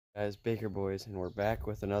Guys, Baker Boys, and we're back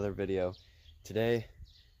with another video. Today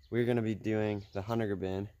we're going to be doing the Hunniger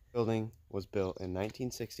bin. The building was built in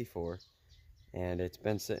 1964 and it's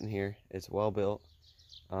been sitting here. It's well built.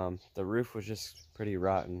 The roof was just pretty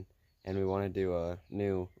rotten and we want to do a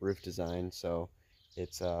new roof design so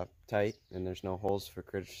it's tight and there's no holes for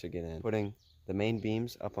critters to get in. Putting the main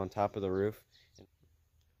beams up on top of the roof.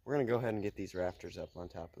 We're going to go ahead and get these rafters up on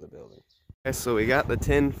top of the building. Okay, so we got the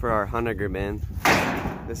tin for our Hunniger bin.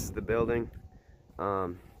 This is the building.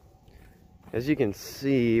 As you can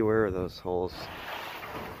see, where are those holes?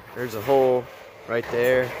 There's a hole right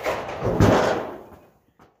there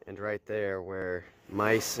and right there where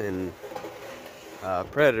mice and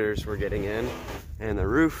predators were getting in, and the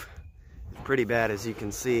roof is pretty bad, as you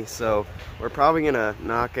can see. So we're probably gonna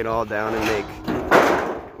knock it all down and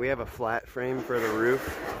make, we have a flat frame for the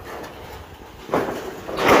roof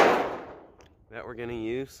that we're gonna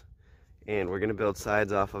use, and we're gonna build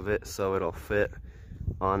sides off of it so it'll fit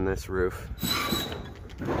on this roof.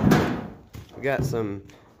 We got some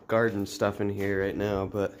garden stuff in here right now,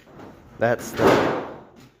 but that's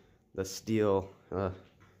the steel,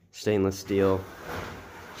 stainless steel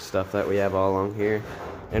stuff that we have all along here,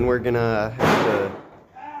 and we're gonna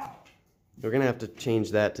have to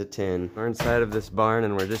change that to tin. We're inside of this barn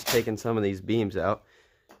and we're just taking some of these beams out,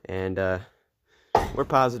 and we're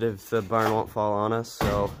positive the barn won't fall on us,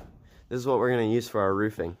 so this is what we're going to use for our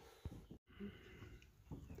roofing.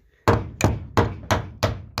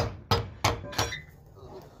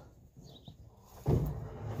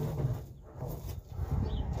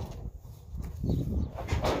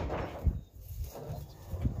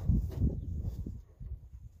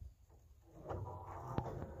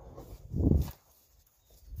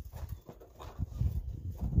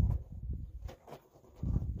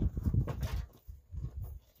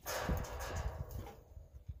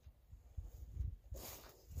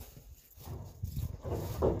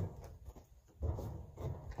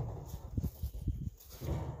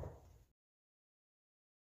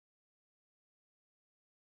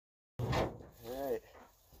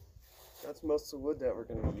 That's most of the wood that we're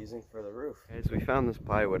going to be using for the roof. Guys, we found this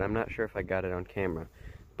plywood. I'm not sure if I got it on camera,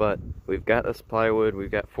 but we've got this plywood, we've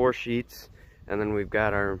got 4 sheets, and then we've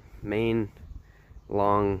got our main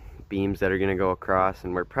long beams that are going to go across,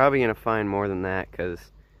 and we're probably going to find more than that because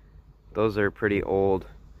those are pretty old,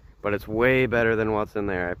 but it's way better than what's in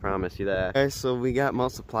there, I promise you that. Okay, so we got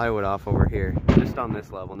most of the plywood off over here, just on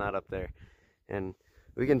this level, not up there, and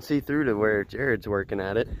we can see through to where Jared's working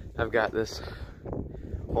at it. I've got this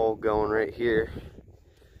hole going right here.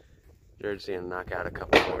 Jared's gonna knock out a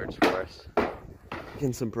couple boards for us.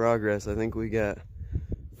 Making some progress. I think we got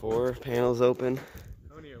 4 panels open.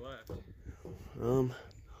 How many are left?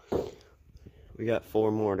 We got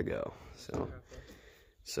 4 more to go.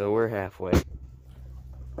 So we're halfway.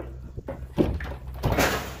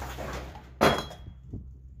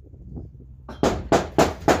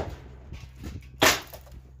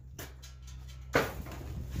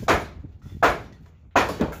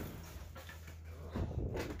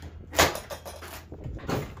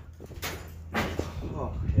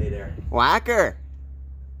 Hey there. Whacker!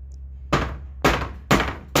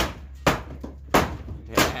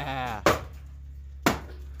 Yeah.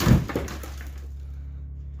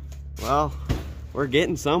 Well, we're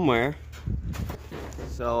getting somewhere.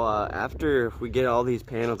 So after we get all these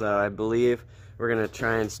panels out, I believe we're gonna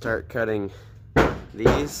try and start cutting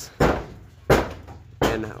these.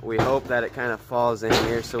 And we hope that it kind of falls in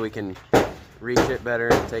here so we can reach it better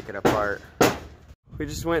and take it apart. We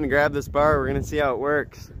just went and grabbed this bar. We're gonna see how it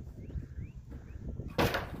works.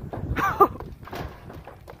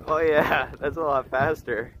 Oh yeah, that's a lot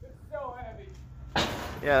faster. It's so heavy.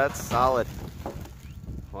 Yeah, that's solid.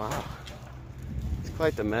 Wow. It's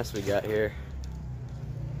quite the mess we got here.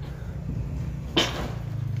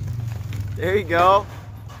 There you go.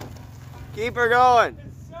 Keep her going.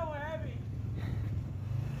 It's so heavy.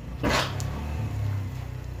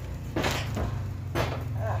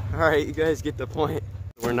 Alright, you guys get the point.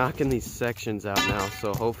 We're knocking these sections out now,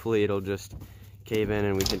 so hopefully it'll just cave in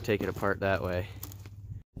and we can take it apart that way.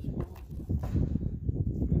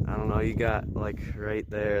 I don't know, you got like right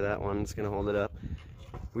there, that one's gonna hold it up.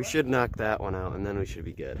 We should knock that one out and then we should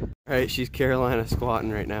be good. Alright, she's Carolina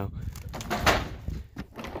squatting right now.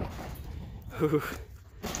 Whew.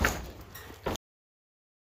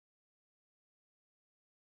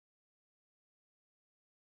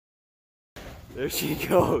 There she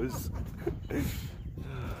goes.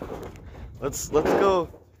 Let's go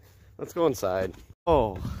inside.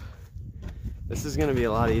 Oh, this is gonna be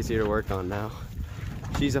a lot easier to work on now.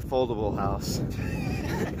 She's a foldable house.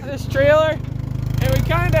 This trailer, and we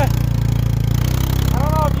kinda, I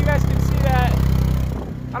don't know if you guys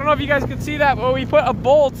know if you guys can see that, but we put a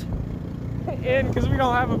bolt in because we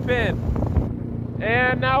don't have a pin.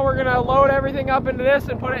 And now we're gonna load everything up into this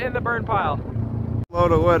and put it in the burn pile.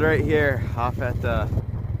 Load of wood right here off at the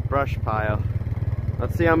brush pile.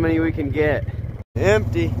 Let's see how many we can get.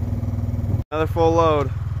 Empty. Another full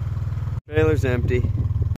load. Trailer's empty.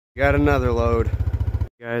 Got another load.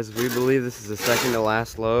 Guys, we believe this is the second to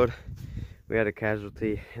last load. We had a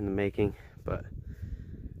casualty in the making, but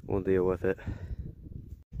we'll deal with it.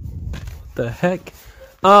 What the heck?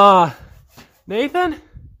 Nathan?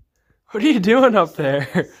 What are you doing up there?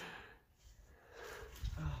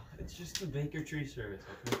 Oh, it's just the Baker Tree Service,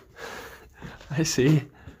 okay? I see.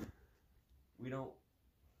 We don't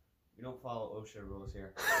follow OSHA rules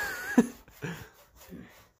here.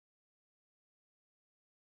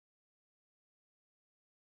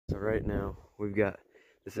 So right now, we've got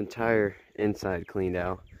this entire inside cleaned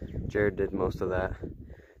out. Jared did most of that.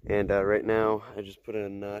 And right now, I just put a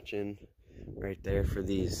notch in right there for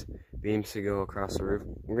these beams to go across the roof.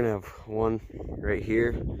 We're gonna have one right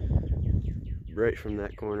here, right from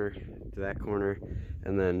that corner to that corner,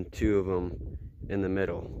 and then two of them in the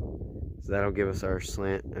middle. So that'll give us our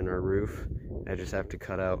slant and our roof. I just have to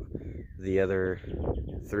cut out the other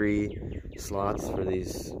 3 slots for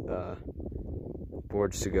these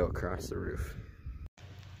boards to go across the roof.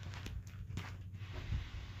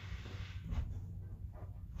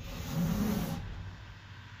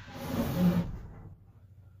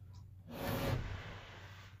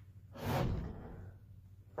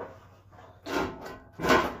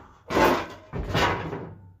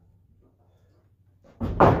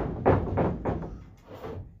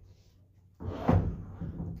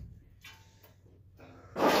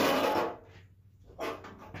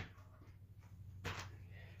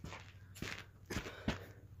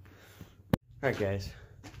 Alright guys,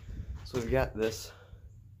 so we've got this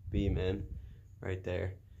beam in right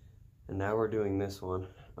there, and now we're doing this one.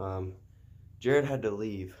 Jared had to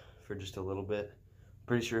leave for just a little bit.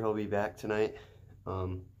 Pretty sure he'll be back tonight.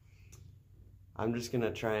 I'm just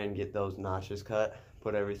gonna try and get those notches cut,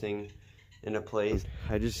 put everything into place.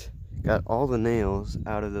 I just got all the nails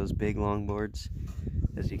out of those big long boards.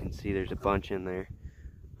 As you can see, there's a bunch in there.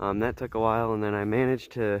 That took a while, and then I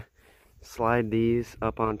managed to slide these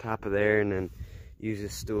up on top of there and then use a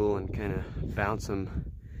stool and kind of bounce them.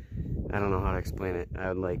 I don't know how to explain it. I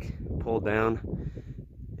would like pull down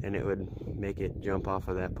and it would make it jump off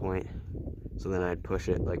of that point. So then I'd push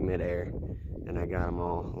it like mid-air, and I got them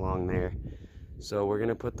all along there. So we're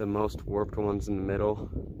gonna put the most warped ones in the middle,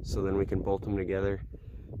 so then we can bolt them together,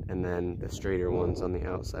 and then the straighter ones on the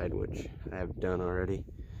outside, which I have done already.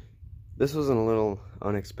 This wasn't a little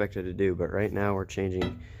unexpected to do, but right now we're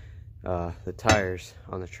changing the tires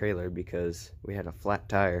on the trailer because we had a flat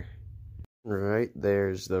tire. Right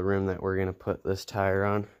there's the rim that we're gonna put this tire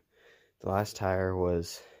on. The last tire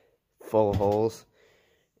was full of holes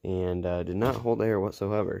and did not hold air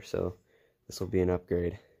whatsoever, so this will be an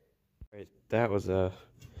upgrade. Right, that was a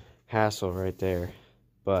hassle right there,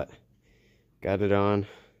 but got it on.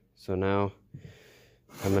 So now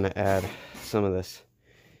I'm gonna add some of this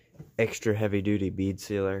extra heavy duty bead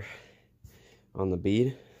sealer on the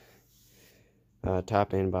bead.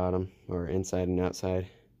 Top and bottom, or inside and outside,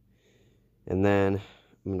 and then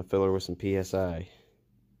I'm gonna fill her with some PSI.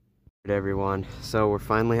 Everyone, so we're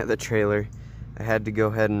finally at the trailer. I had to go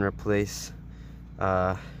ahead and replace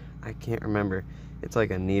I can't remember, it's like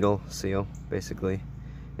a needle seal basically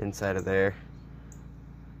inside of there.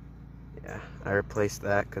 Yeah, I replaced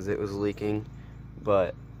that because it was leaking,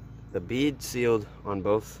 but the bead sealed on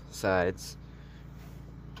both sides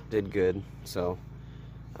did good. So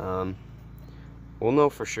we'll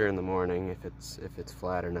know for sure in the morning if it's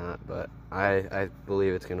flat or not, but I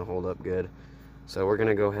believe it's gonna hold up good. So we're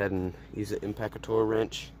gonna go ahead and use an impactor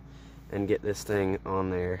wrench and get this thing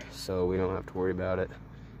on there so we don't have to worry about it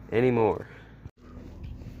anymore.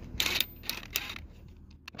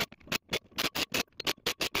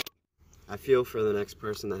 I feel for the next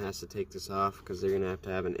person that has to take this off because they're gonna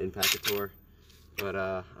have an impactor, but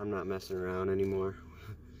I'm not messing around anymore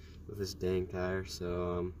with this dang tire.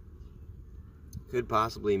 So could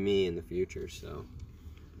possibly me in the future, so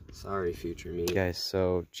sorry future me. Guys,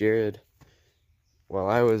 so Jared, while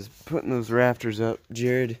I was putting those rafters up,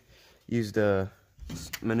 Jared used a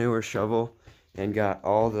manure shovel and got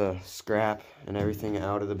all the scrap and everything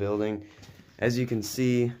out of the building. As you can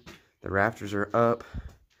see, the rafters are up.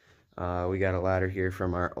 We got a ladder here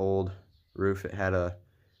from our old roof. It had a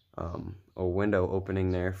window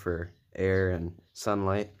opening there for air and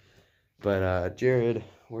sunlight. But Jared,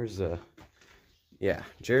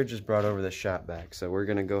 Jared just brought over the shop vac, so we're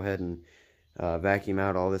gonna go ahead and vacuum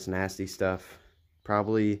out all this nasty stuff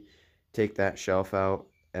probably take that shelf out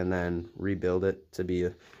and then rebuild it to be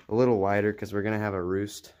a little wider, because we're going to have a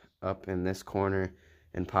roost up in this corner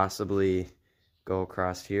and possibly go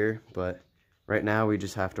across here. But right now we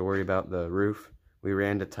just have to worry about the roof. We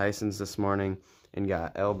ran to Tyson's this morning and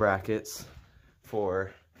got L brackets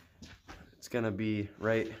for, it's going to be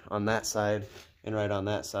right on that side and right on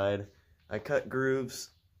that side. I cut grooves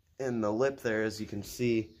in the lip there, as you can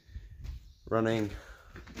see, running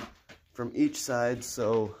from each side,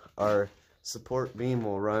 so our support beam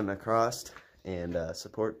will run across and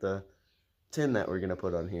support the tin that we're going to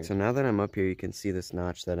put on here. So now that I'm up here, you can see this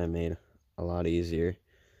notch that I made a lot easier.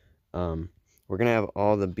 We're going to have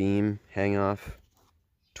all the beam hang off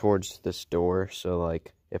towards this door, so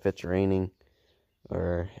like if it's raining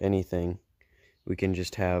or anything, we can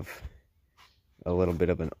just have a little bit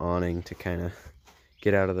of an awning to kind of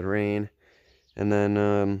get out of the rain. And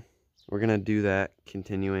then we're going to do that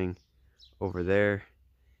continuing over there,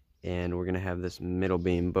 and we're going to have this middle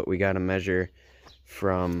beam, but we got to measure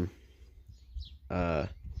from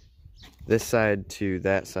this side to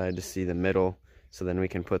that side to see the middle, so then we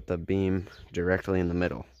can put the beam directly in the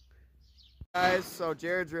middle. Guys, so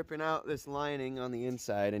Jared's ripping out this lining on the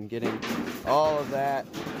inside and getting all of that.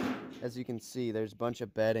 As you can see, there's a bunch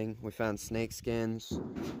of bedding. We found snake skins,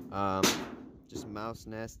 just mouse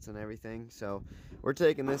nests and everything. So we're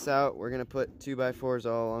taking this out. We're going to put 2x4s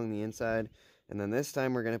all along the inside. And then this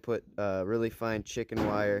time we're going to put really fine chicken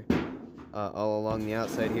wire all along the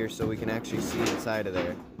outside here, so we can actually see inside of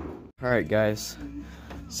there. Alright guys,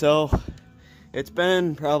 so it's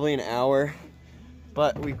been probably an hour,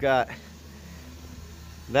 but we've got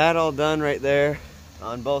that all done right there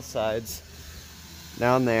on both sides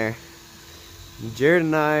down there. Jared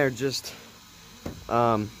and I are just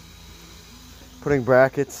putting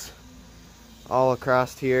brackets all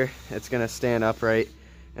across here. It's gonna stand upright,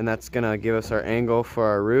 and that's gonna give us our angle for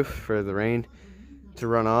our roof for the rain to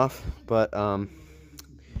run off. But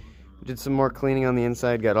did some more cleaning on the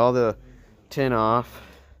inside, got all the tin off.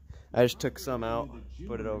 I just took some out,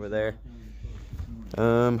 put it over there.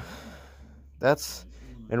 And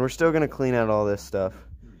we're still gonna clean out all this stuff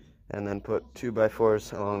and then put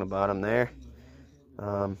 2x4s along the bottom there.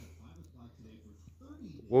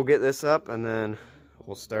 We'll get this up and then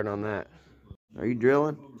we'll start on that. Are you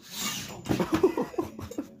drilling?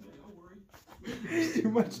 There's too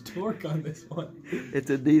much torque on this one. It's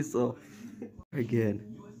a diesel.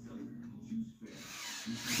 Again.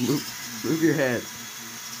 Move your head.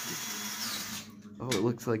 Oh, it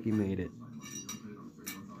looks like you made it.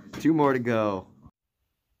 2 more to go.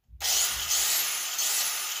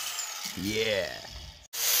 Yeah.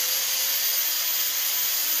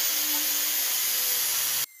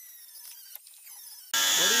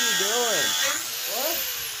 What are you doing?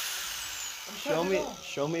 What?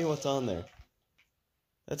 Show me what's on there.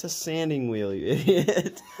 That's a sanding wheel, you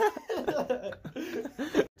idiot.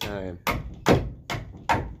 Time.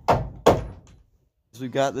 So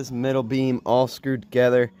we've got this middle beam all screwed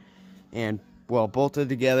together and, well, bolted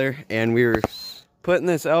together, and we were putting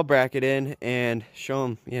this L bracket in and show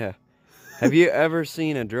them, yeah. Have you ever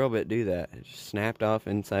seen a drill bit do that? It just snapped off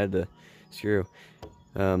inside the screw.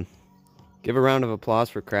 Give a round of applause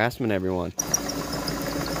for Craftsman, everyone.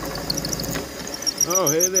 Oh,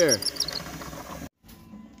 hey there.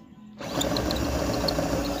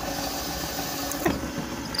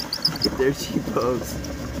 There she goes.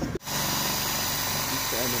 She's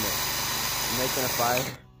sending it. Making a fire.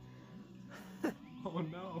 Oh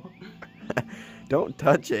no. Don't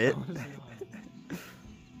touch it.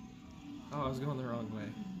 Oh, I was going the wrong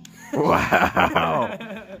way. Wow.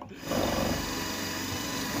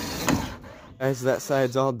 Guys, that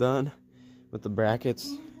side's all done with the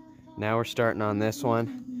brackets. Now we're starting on this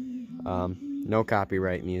one. No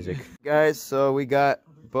copyright music. Guys, so we got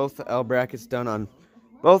both the L brackets done on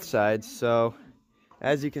both sides. So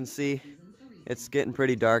as you can see, it's getting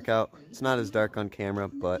pretty dark out. It's not as dark on camera,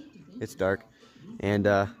 but it's dark. And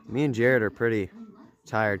me and Jared are pretty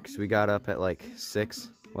tired because we got up at like 6,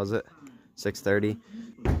 was it? 6:30.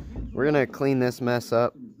 We're gonna clean this mess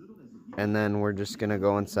up, and then we're just gonna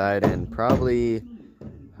go inside and probably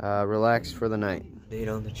relax for the night.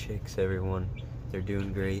 Update on the chicks, everyone. They're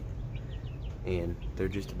doing great, and they're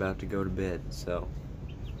just about to go to bed. So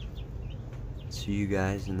see you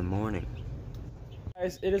guys in the morning.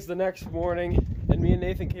 Guys, it is the next morning, and me and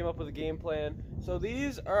Nathan came up with a game plan. So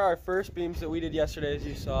these are our first beams that we did yesterday, as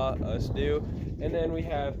you saw us do, and then we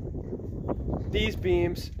have these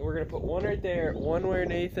beams. We're gonna put one right there, one where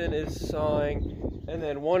Nathan is sawing, and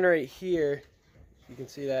then one right here. You can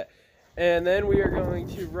see that. And then we are going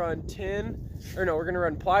to run we're going to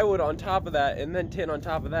run plywood on top of that, and then tin on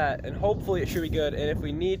top of that, and hopefully it should be good. And if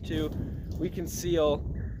we need to, we can seal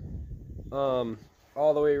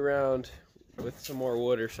all the way around with some more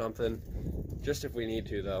wood or something, just if we need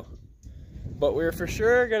to though. But we're for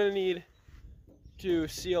sure going to need to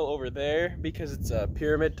seal over there because it's a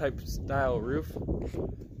pyramid type style roof.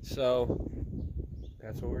 So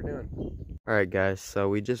that's what we're doing. Alright guys, so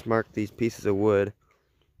we just marked these pieces of wood.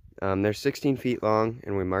 They're 16 feet long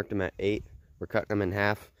and we marked them at 8. We're cutting them in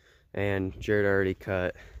half, and Jared already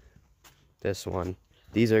cut this one.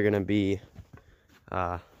 These are going to be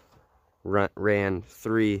ran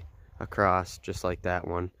 3 across, just like that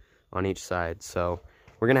one, on each side. So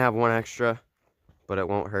we're going to have 1 extra, but it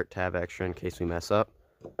won't hurt to have extra in case we mess up.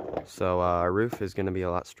 So our roof is going to be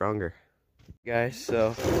a lot stronger. Guys,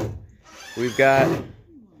 so we've got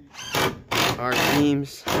our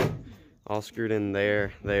beams all screwed in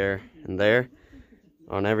there, there, and there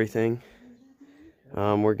on everything.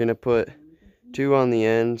 We're going to put 2 on the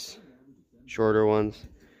ends, shorter ones,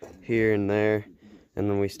 here and there. And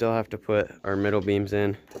then we still have to put our middle beams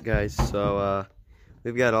in, guys. So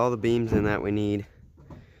we've got all the beams in that we need,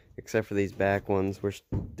 except for these back ones. We're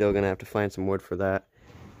still gonna have to find some wood for that,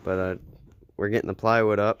 but we're getting the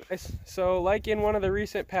plywood up. So like in one of the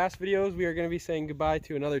recent past videos, we are going to be saying goodbye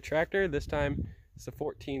to another tractor. This time it's the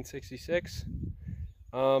 1466.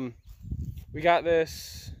 We got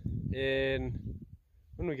this in,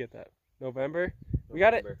 when did we get that? November? We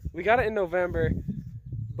got it in November,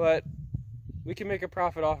 but we can make a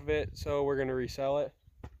profit off of it, so we're going to resell it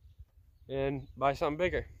and buy something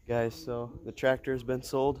bigger. Guys, so the tractor has been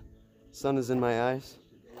sold. Sun is in my eyes,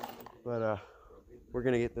 but we're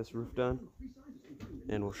going to get this roof done,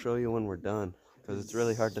 and we'll show you when we're done, because it's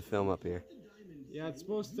really hard to film up here. Yeah, it's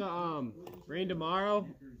supposed to rain tomorrow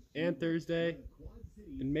and Thursday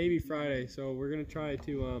and maybe Friday, so we're going to try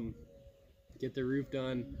to get the roof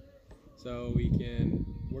done so we can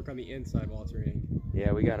work on the inside while it's raining.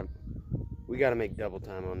 Yeah, we gotta make double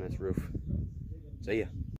time on this roof. See ya.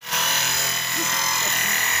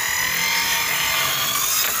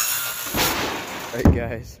 Alright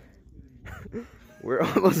guys, we're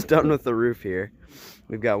almost done with the roof here.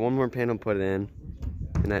 We've got 1 more panel put in,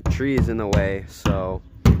 and that tree is in the way, so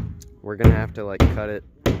we're gonna have to like cut it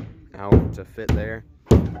out to fit there.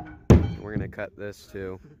 We're gonna cut this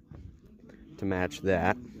too to match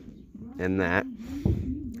that and that.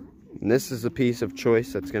 And this is a piece of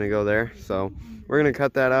choice that's going to go there. So we're going to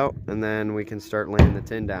cut that out, and then we can start laying the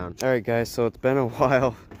tin down. Alright guys, so it's been a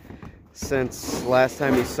while since last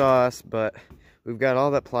time you saw us, but we've got all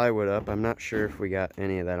that plywood up. I'm not sure if we got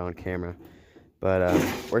any of that on camera. But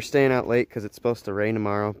we're staying out late because it's supposed to rain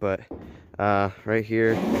tomorrow. But right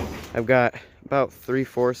here, I've got about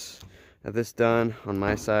 3/4 of this done on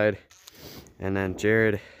my side. And then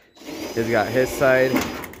Jared has got his side.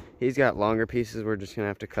 He's got longer pieces. We're just gonna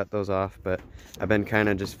have to cut those off, but I've been kind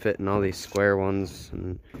of just fitting all these square ones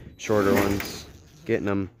and shorter ones, getting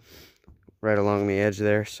them right along the edge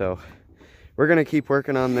there. So we're gonna keep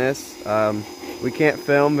working on this. We can't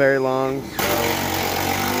film very long,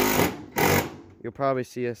 so you'll probably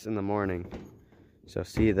see us in the morning. So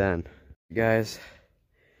see you then. Guys,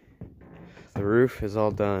 the roof is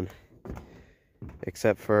all done,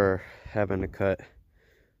 except for having to cut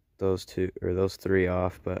those 3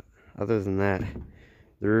 off, but other than that,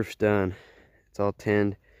 the roof's done. It's all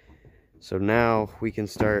tinned. So now we can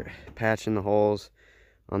start patching the holes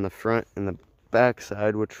on the front and the back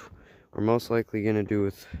side, which we're most likely going to do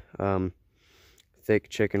with thick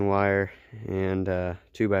chicken wire and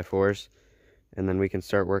 2x4s, and then we can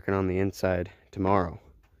start working on the inside tomorrow.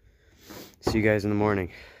 See you guys in the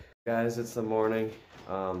morning. Guys, it's the morning.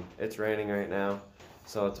 It's raining right now,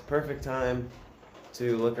 so it's a perfect time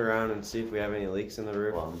to look around and see if we have any leaks in the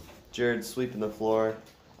roof. Jared's sweeping the floor.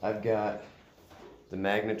 I've got the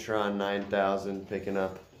Magnetron 9000 picking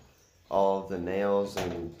up all of the nails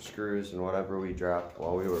and screws and whatever we dropped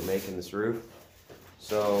while we were making this roof.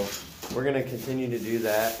 So we're going to continue to do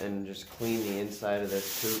that and just clean the inside of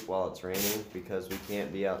this coop while it's raining, because we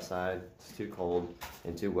can't be outside. It's too cold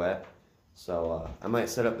and too wet. So I might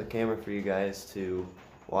set up the camera for you guys to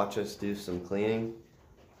watch us do some cleaning.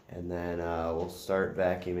 And then we'll start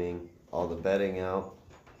vacuuming all the bedding out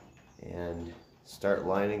and start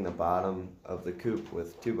lining the bottom of the coop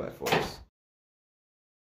with 2x4s.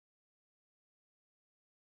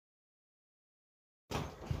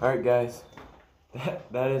 Alright guys,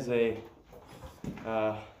 that is a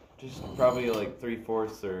just probably like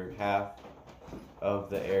 3/4 or half of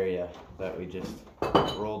the area that we just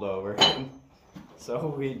rolled over. So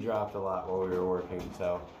we dropped a lot while we were working,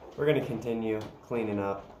 so we're going to continue cleaning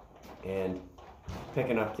up and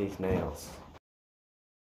picking up these nails.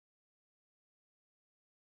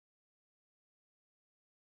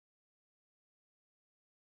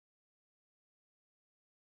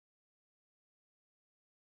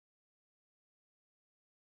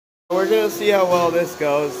 We're gonna see how well this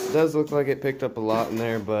goes. It does look like it picked up a lot in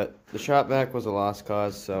there, but the shop vac was a lost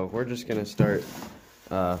cause, so we're just gonna start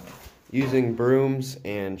using brooms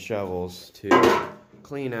and shovels to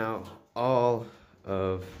clean out all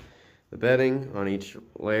of the bedding on each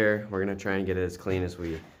layer. We're gonna try and get it as clean as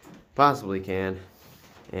we possibly can,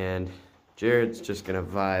 and Jared's just gonna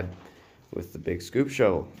vibe with the big scoop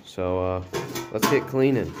shovel. So let's get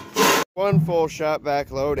cleaning. One full shop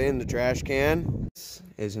vac load in the trash can. This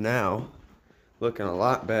is now looking a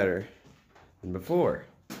lot better than before.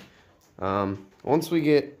 Once we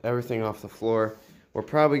get everything off the floor, we're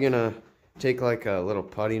probably gonna take like a little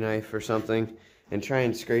putty knife or something and try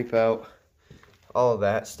and scrape out all of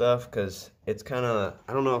that stuff, because it's kind of,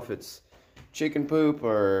 I don't know if it's chicken poop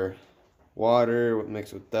or water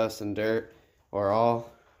mixed with dust and dirt or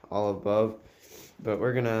all above, but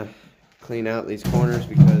we're gonna clean out these corners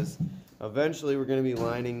because eventually we're going to be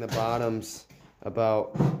lining the bottoms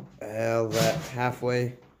about that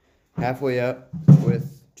halfway up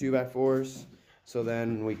with 2x4s, so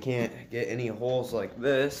then we can't get any holes like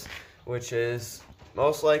this, which is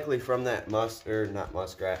most likely from that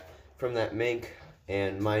from that mink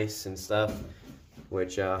and mice and stuff,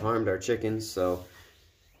 which harmed our chickens. So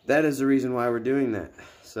that is the reason why we're doing that.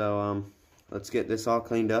 So let's get this all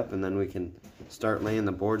cleaned up and then we can start laying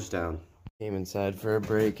the boards down. Came inside for a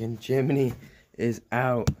break and Jiminy is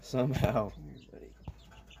out somehow.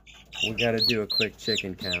 We gotta do a quick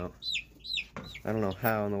chicken count. I don't know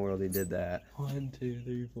how in the world he did that. 1, 2,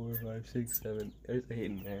 3, 4, 5, 6, 7. There's 8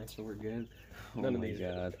 in there, so we're good. None of these.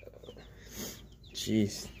 God.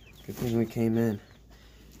 Jeez. Good thing we came in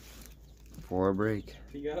for a break.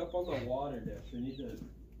 He got up on the water dish. We need to.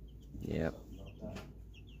 Yep.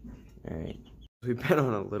 Alright. We've been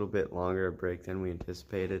on a little bit longer a break than we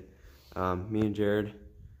anticipated. Me and Jared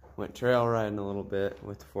went trail riding a little bit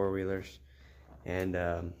with the four-wheelers and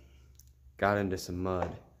got into some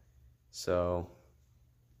mud. So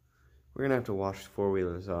we're gonna have to wash the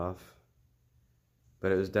four-wheelers off,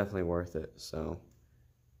 but it was definitely worth it. So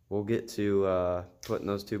we'll get to putting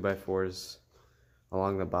those 2x4s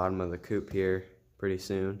along the bottom of the coop here pretty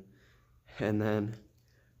soon, and then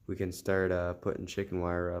we can start putting chicken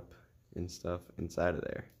wire up and stuff inside of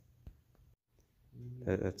there.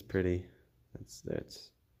 That's pretty.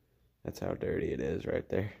 That's how dirty it is right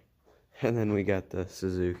there. And then we got the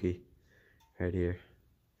Suzuki right here.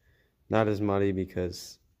 Not as muddy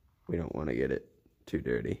because we don't want to get it too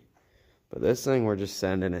dirty. But this thing, we're just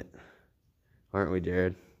sending it, aren't we,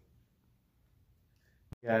 Jared?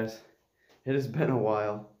 Guys, it has been a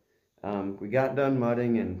while. We got done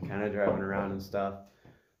mudding and kind of driving around and stuff.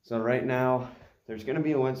 So right now, there's going to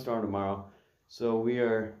be a windstorm tomorrow. So we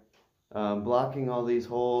are blocking all these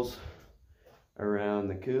holes around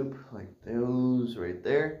the coop, like those right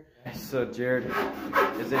there. So Jared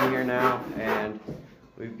is in here now, and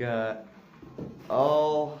we've got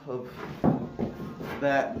all of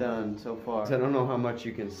that done so far. So I don't know how much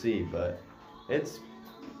you can see, but it's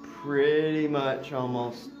pretty much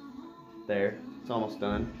almost there. It's almost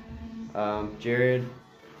done. Jared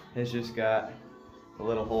has just got a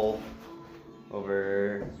little hole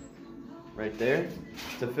over right there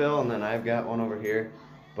to fill, and then I've got one over here,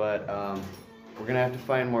 but we're gonna have to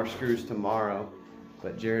find more screws tomorrow,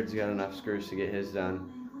 but Jared's got enough screws to get his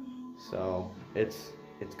done. So it's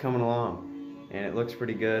coming along and it looks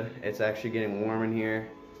pretty good. It's actually getting warm in here.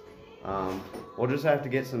 We'll just have to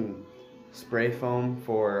get some spray foam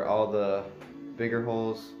for all the bigger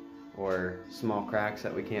holes or small cracks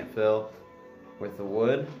that we can't fill with the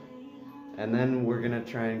wood, and then we're gonna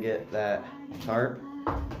try and get that tarp.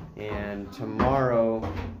 And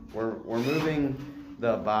tomorrow we're moving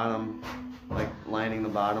the bottom, like lining the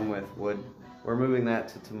bottom with wood. We're moving that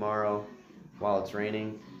to tomorrow while it's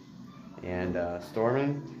raining and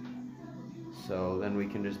storming. So then we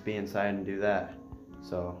can just be inside and do that.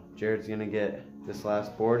 So Jared's gonna get this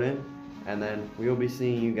last board in, and then we will be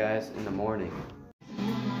seeing you guys in the morning.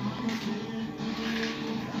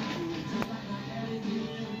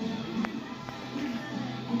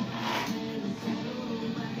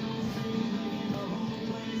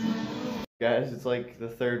 Guys, it's like the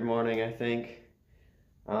third morning, I think.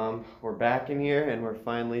 We're back in here and we're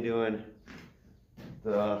finally doing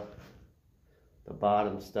the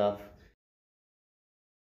bottom stuff.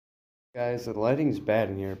 Guys, the lighting's bad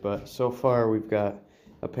in here, but so far we've got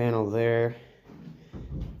a panel there,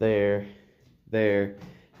 there, there,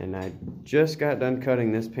 And I just got done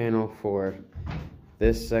cutting this panel for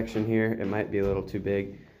this section here. It might be a little too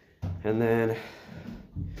big. And then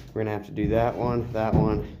we're gonna have to do that one, that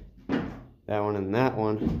one, that one, and that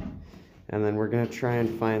one. And then we're gonna try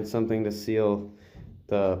and find something to seal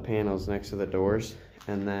the panels next to the doors.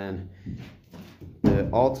 And then the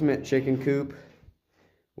ultimate chicken coop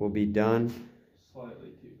will be done. Slightly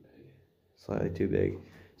too big. Slightly too big.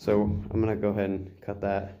 So I'm gonna go ahead and cut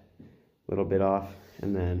that little bit off,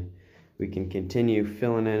 and then we can continue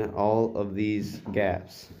filling in all of these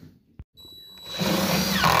gaps.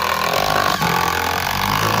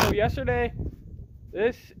 So yesterday,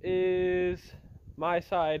 this is my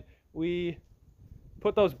side. We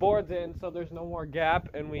put those boards in so there's no more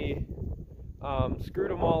gap, and we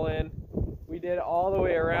screwed them all in. We did all the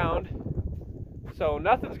way around, so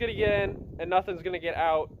nothing's gonna get in and nothing's gonna get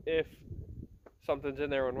out if something's in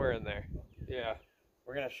there when we're in there. Yeah.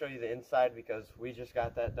 We're gonna show you the inside because we just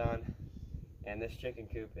got that done, and this chicken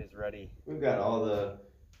coop is ready. We've got all the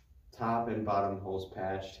top and bottom holes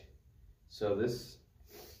patched, so this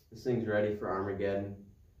thing's ready for Armageddon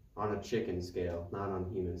on a chicken scale, not on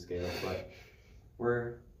human scale. But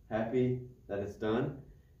we're happy that it's done,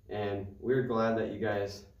 and we're glad that you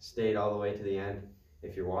guys stayed all the way to the end.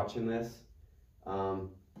 If you're watching this,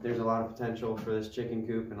 there's a lot of potential for this chicken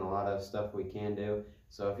coop and a lot of stuff we can do.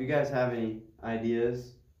 So if you guys have any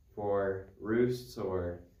ideas for roosts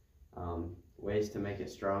or ways to make it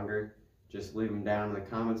stronger, just leave them down in the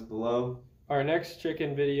comments below. Our next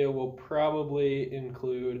chicken video will probably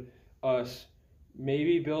include us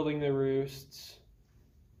maybe building the roosts,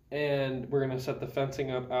 and we're gonna set the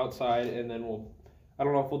fencing up outside, and then I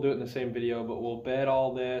don't know if we'll do it in the same video, but we'll bed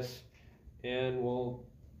all this and we'll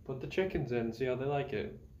put the chickens in and see how they like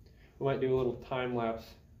it. We might do a little time lapse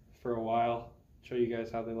for a while, show you guys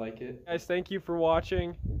how they like it. Guys, thank you for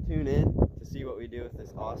watching. Tune in to see what we do with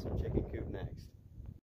this awesome chicken coop next.